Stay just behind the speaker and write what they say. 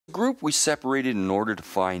Group we separated in order to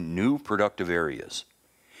find new productive areas.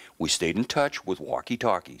 We stayed in touch with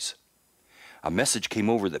walkie-talkies. A message came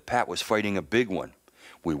over that Pat was fighting a big one.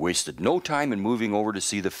 We wasted no time in moving over to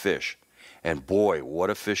see the fish. And boy, what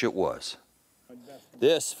a fish it was.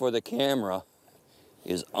 This, for the camera,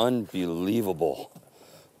 is unbelievable.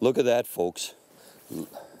 Look at that, folks.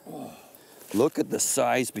 Look at the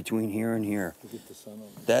size between here and here.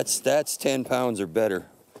 That's 10 pounds or better.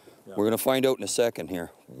 Yeah. We're going to find out in a second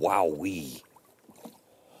here. Wowee.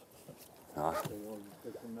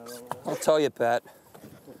 I'll tell you, Pat,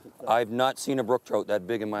 I've not seen a brook trout that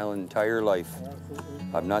big in my entire life.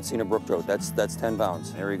 I've not seen a brook trout. That's 10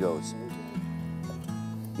 pounds. There he goes.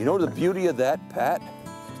 You know the beauty of that, Pat?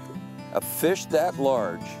 A fish that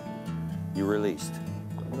large, you released.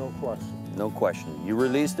 No question. No question. You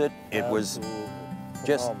released it. It was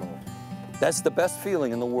just, that's the best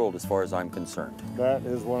feeling in the world as far as I'm concerned. That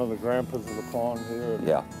is one of the grandpas of the pond here.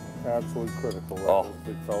 Yeah. Absolutely critical. Those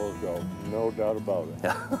big fellows go. No doubt about it.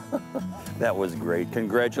 That was great.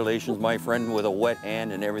 Congratulations, my friend, with a wet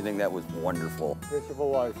hand and everything. That was wonderful. Fish of a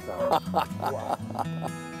lifetime. Wow. What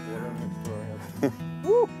an experience.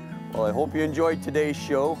 Woo. Well, I hope you enjoyed today's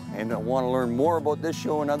show and want to learn more about this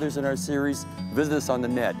show and others in our series. Visit us on the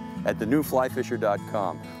net at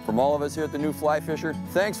thenewflyfisher.com. From all of us here at The New Fly Fisher,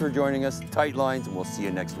 thanks for joining us. Tight lines, and we'll see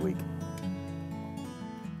you next week.